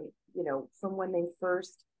transformation, you know, from when they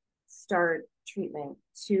first start treatment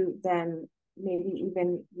to then maybe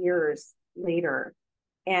even years later.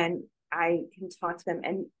 And I can talk to them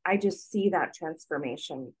and I just see that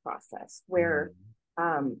transformation process where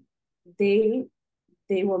they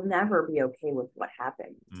will never be okay with what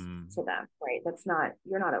happened to them, right?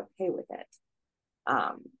 You're not okay with it.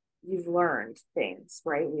 You've learned things,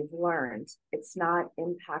 right? You've learned it's not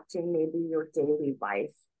impacting maybe your daily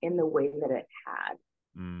life in the way that it had.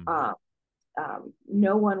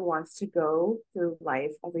 No one wants to go through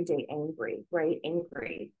life every day angry, right?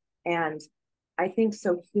 Angry. And I think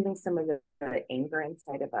so, healing some of the anger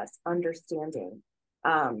inside of us, understanding.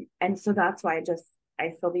 And so that's why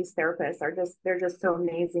I feel these therapists they're just so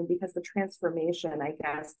amazing, because the transformation, I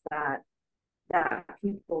guess, that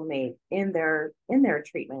people make in their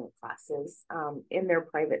treatment classes, in their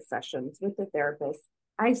private sessions with the therapist,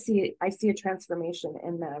 I see a transformation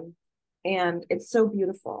in them, and it's so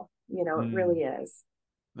beautiful. You know, it really is.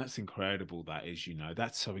 That's incredible. That is, you know,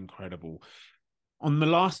 that's so incredible. On the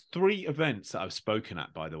last 3 events that I've spoken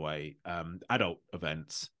at, by the way, adult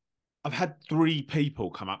events, I've had 3 people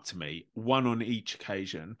come up to me, one on each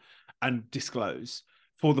occasion, and disclose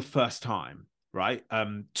for the first time, right?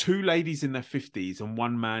 2 ladies in their 50s and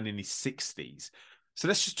 1 man in his 60s. So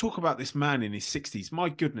let's just talk about this man in his 60s. My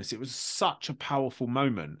goodness, it was such a powerful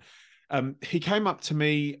moment. He came up to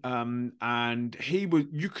me and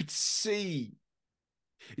you could see,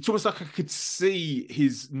 it's almost like I could see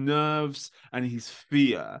his nerves and his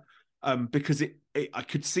fear, because I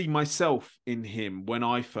could see myself in him when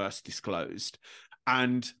I first disclosed,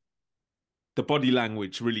 and the body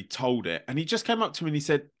language really told it. And he just came up to me and he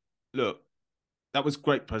said, "Look, that was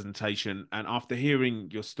great presentation. And after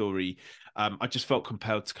hearing your story, I just felt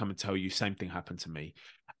compelled to come and tell you same thing happened to me."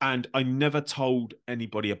 And I never told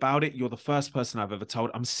anybody about it. You're the first person I've ever told.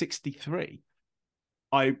 I'm 63.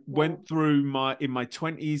 I went through in my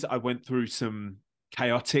 20s, I went through some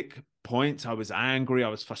chaotic points. I was angry, I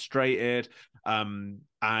was frustrated, and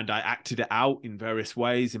I acted it out in various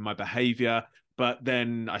ways in my behavior. But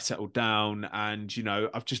then I settled down and,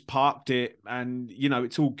 I've just parked it and,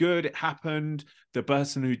 it's all good. It happened. The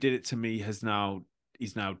person who did it to me is now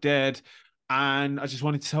dead. And I just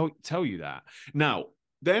wanted to tell you that. Now,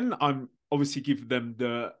 then I'm obviously giving them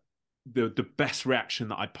the best reaction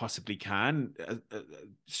that I possibly can,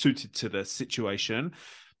 suited to the situation.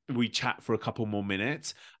 We chat for a couple more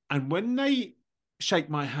minutes, and when they shake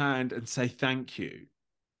my hand and say thank you,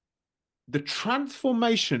 the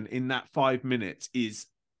transformation in that 5 minutes is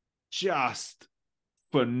just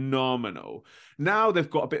phenomenal. Now they've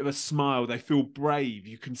got a bit of a smile. They feel brave.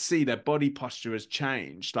 You can see their body posture has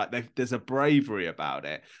changed. Like there's a bravery about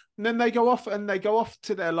it. And then they go off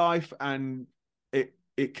to their life, and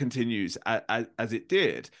it continues as it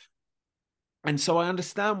did. And so I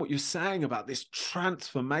understand what you're saying about this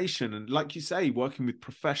transformation. And like you say, working with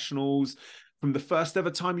professionals from the first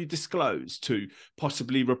ever time you disclose to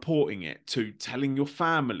possibly reporting it, to telling your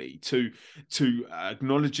family, to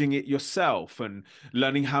acknowledging it yourself and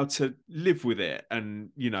learning how to live with it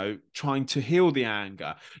and, trying to heal the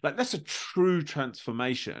anger. Like that's a true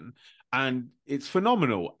transformation and it's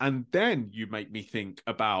phenomenal. And then you make me think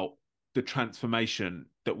about the transformation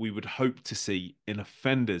that we would hope to see in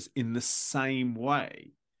offenders in the same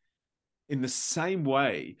way. In the same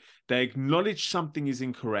way, they acknowledge something is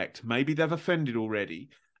incorrect. Maybe they've offended already,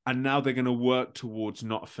 and now they're going to work towards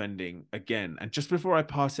not offending again. And just before I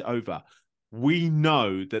pass it over, we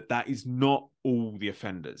know that is not all the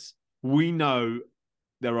offenders. We know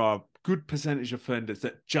there are good percentage of offenders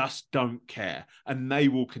that just don't care and they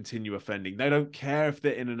will continue offending. They don't care if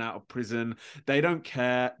they're in and out of prison. They don't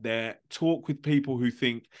care. They talk with people who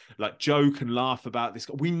think like joke and laugh about this.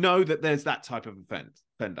 We know that there's that type of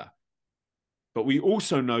offender. But we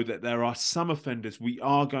also know that there are some offenders we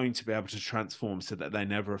are going to be able to transform so that they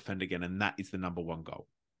never offend again. And that is the number one goal.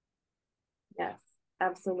 Yes,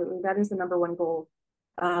 absolutely. That is the number one goal.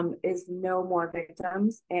 Is no more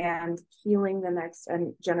victims and healing the next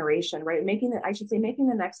generation, right? Making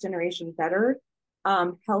the next generation better,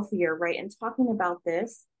 healthier, right? And talking about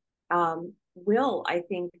this will, I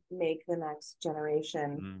think, make the next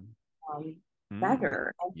generation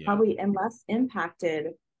better and probably and less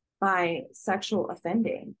impacted by sexual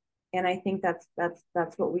offending. And I think that's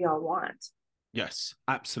what we all want. Yes,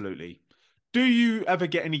 absolutely. Do you ever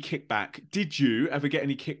get any kickback? Did you ever get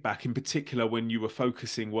any kickback in particular when you were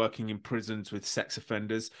working in prisons with sex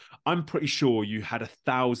offenders? I'm pretty sure you had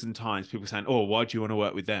 1,000 times people saying, oh, why do you want to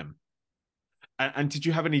work with them? And did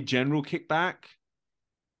you have any general kickback?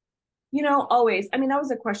 Always. I mean, that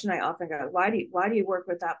was a question I often got. Why do you work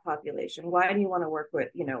with that population? Why do you want to work with,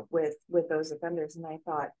 with those offenders? And I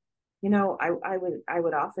thought, I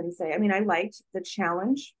would often say, I mean, I liked the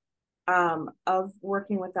challenge of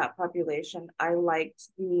working with that population. I liked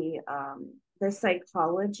the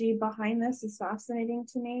psychology behind this is fascinating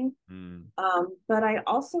to me. But I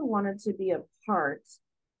also wanted to be a part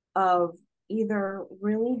of either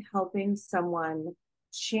really helping someone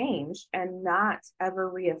change and not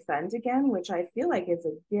ever reoffend again, which I feel like is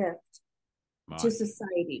a gift to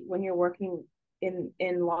society when you're working in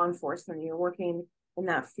law enforcement, you're working in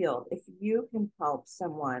that field. If you can help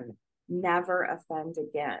someone never offend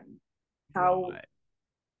again,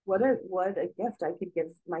 what a gift I could give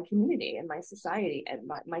my community and my society and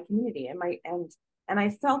my community and I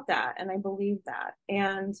felt that and I believe that.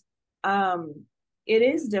 And it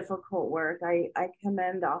is difficult work. I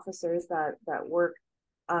commend officers that work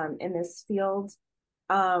in this field.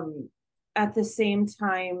 At the same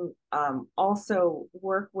time, also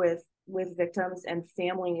work with victims and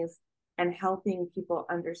families and helping people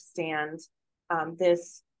understand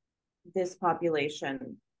this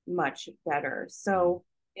population much better. So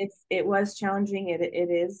it was challenging. It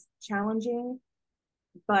is challenging,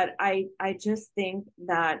 but I just think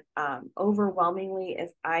that overwhelmingly,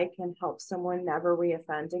 if I can help someone never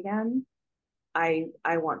reoffend again, I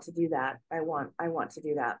want to do that. I want to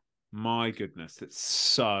do that. My goodness, it's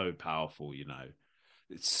so powerful,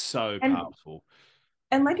 It's so powerful.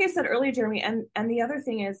 And like I said earlier, Jeremy, and the other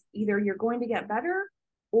thing is either you're going to get better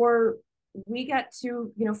or we get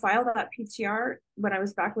to, file that PTR when I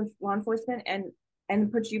was back with law enforcement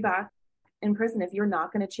and put you back in prison if you're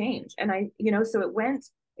not going to change. And so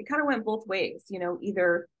it kind of went both ways,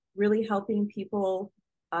 either really helping people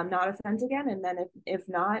not offend again. And then if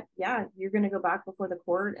not, yeah, you're going to go back before the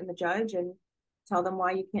court and the judge and tell them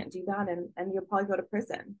why you can't do that. And you'll probably go to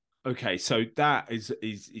prison. Okay, so that is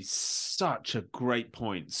such a great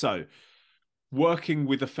point. So working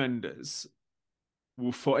with offenders,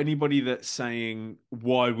 well, for anybody that's saying,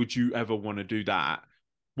 why would you ever want to do that?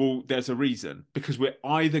 Well, there's a reason, because we're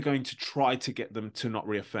either going to try to get them to not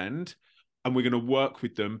reoffend, and we're going to work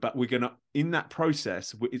with them, but we're going to, in that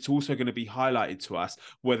process, it's also going to be highlighted to us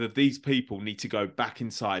whether these people need to go back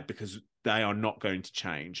inside because they are not going to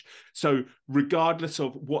change. So regardless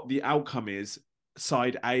of what the outcome is,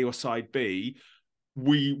 side A or side B,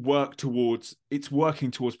 we work towards, it's working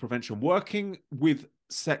towards prevention. Working with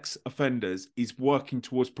sex offenders is working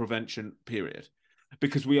towards prevention, period.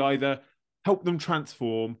 Because we either help them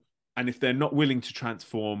transform, and if they're not willing to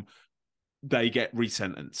transform, they get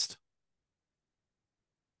resentenced.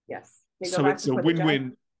 Yes. They go So back it's a before the judge.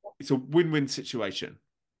 win-win. It's a win-win situation.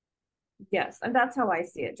 Yes. And that's how I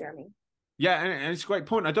see it, Jeremy. Yeah, and it's a great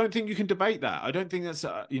point. I don't think you can debate that. I don't think that's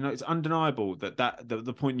it's undeniable that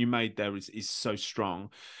the point you made there is so strong.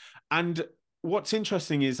 And what's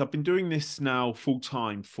interesting is I've been doing this now full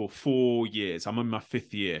time for 4 years. I'm in my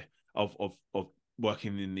fifth year of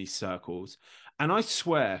working in these circles, and I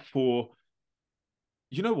swear, for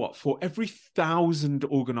you know what, for every 1,000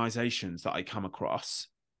 organizations that I come across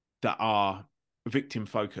that are victim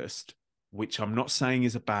focused, which I'm not saying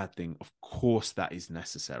is a bad thing. Of course, that is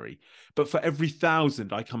necessary. But for every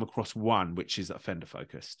 1,000, I come across one which is offender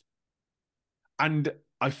focused. And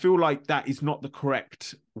I feel like that is not the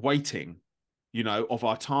correct weighting, of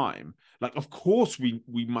our time. Like, of course, we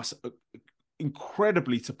must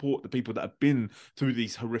incredibly support the people that have been through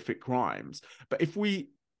these horrific crimes.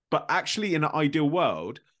 But actually, in an ideal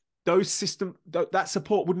world, that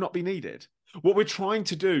support would not be needed. What we're trying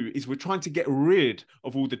to do is we're trying to get rid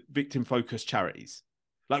of all the victim focused charities.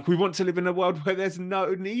 Like, we want to live in a world where there's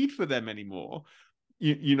no need for them anymore.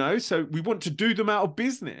 So we want to do them out of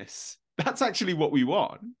business. That's actually what we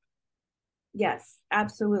want. Yes,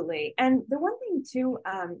 absolutely. And the one thing too,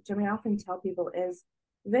 Jimmy, I often tell people is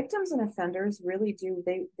victims and offenders really do,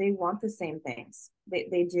 they want the same things.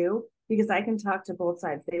 They do, because I can talk to both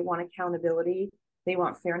sides. They want accountability, they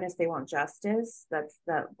want fairness, they want justice. That's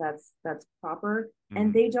proper.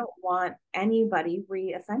 And they don't want anybody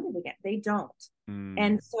re-offended again. They don't.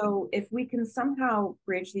 And so if we can somehow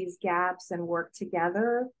bridge these gaps and work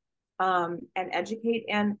together, and educate,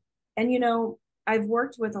 and I've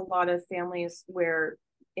worked with a lot of families where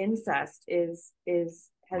incest has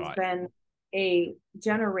Right. been a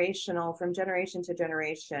generational, from generation to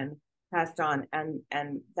generation, passed on, and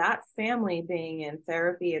that family being in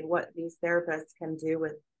therapy, and what these therapists can do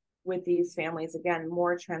with these families, again,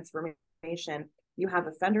 more transformation. You have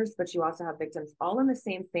offenders, but you also have victims, all in the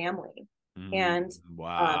same family. And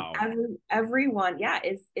Wow. everyone, yeah,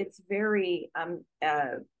 it's very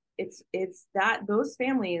it's that those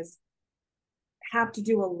families have to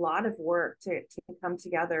do a lot of work to come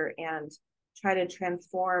together and try to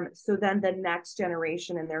transform, so then the next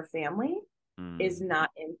generation in their family is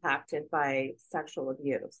not impacted by sexual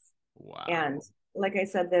abuse. Wow. And like I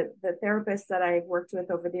said, the therapists that I've worked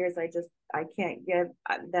with over the years, I can't give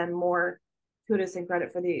them more kudos and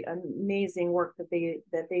credit for the amazing work that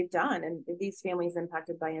they've done. And these families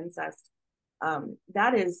impacted by incest,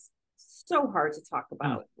 that is so hard to talk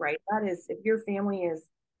about, right? That is, if your family is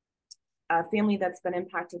a family that's been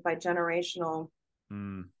impacted by generational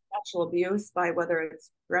sexual abuse, by whether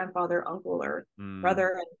it's grandfather, uncle, or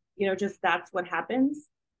brother, and just that's what happens.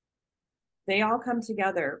 They all come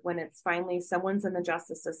together when it's finally someone's in the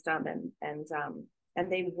justice system, and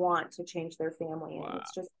they want to change their family. Wow. And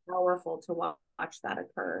it's just powerful to watch that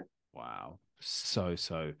occur. Wow. So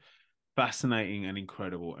fascinating and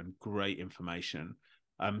incredible and great information.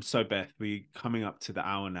 So Beth, we're coming up to the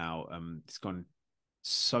hour now. It's gone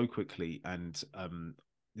so quickly, and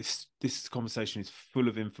this conversation is full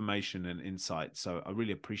of information and insight. So I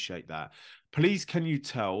really appreciate that. Please, can you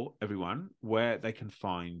tell everyone where they can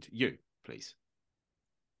find you, please?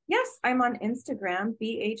 Yes, I'm on Instagram.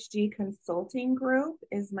 BHG Consulting Group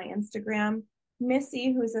is my Instagram.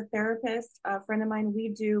 Missy, who's a therapist, a friend of mine, we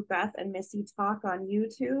do Beth and Missy Talk on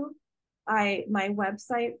YouTube. My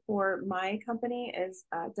website for my company is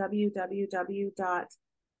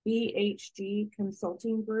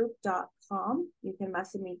www.bhgconsultinggroup.com. You can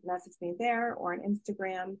message me there, or on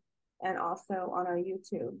Instagram, and also on our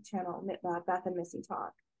YouTube channel, Beth and Missy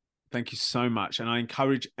Talk. Thank you so much. And I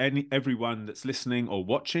encourage everyone that's listening or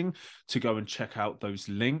watching to go and check out those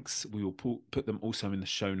links. We will put them also in the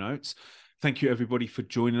show notes. Thank you, everybody, for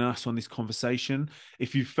joining us on this conversation.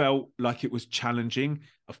 If you felt like it was challenging,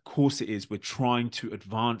 of course it is. We're trying to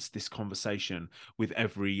advance this conversation with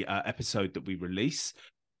every episode that we release.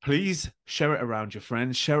 Please share it around your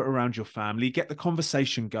friends, share it around your family, get the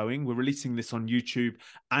conversation going. We're releasing this on YouTube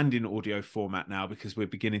and in audio format now because we're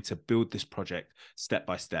beginning to build this project step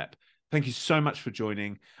by step. Thank you so much for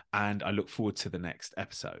joining, and I look forward to the next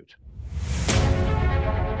episode.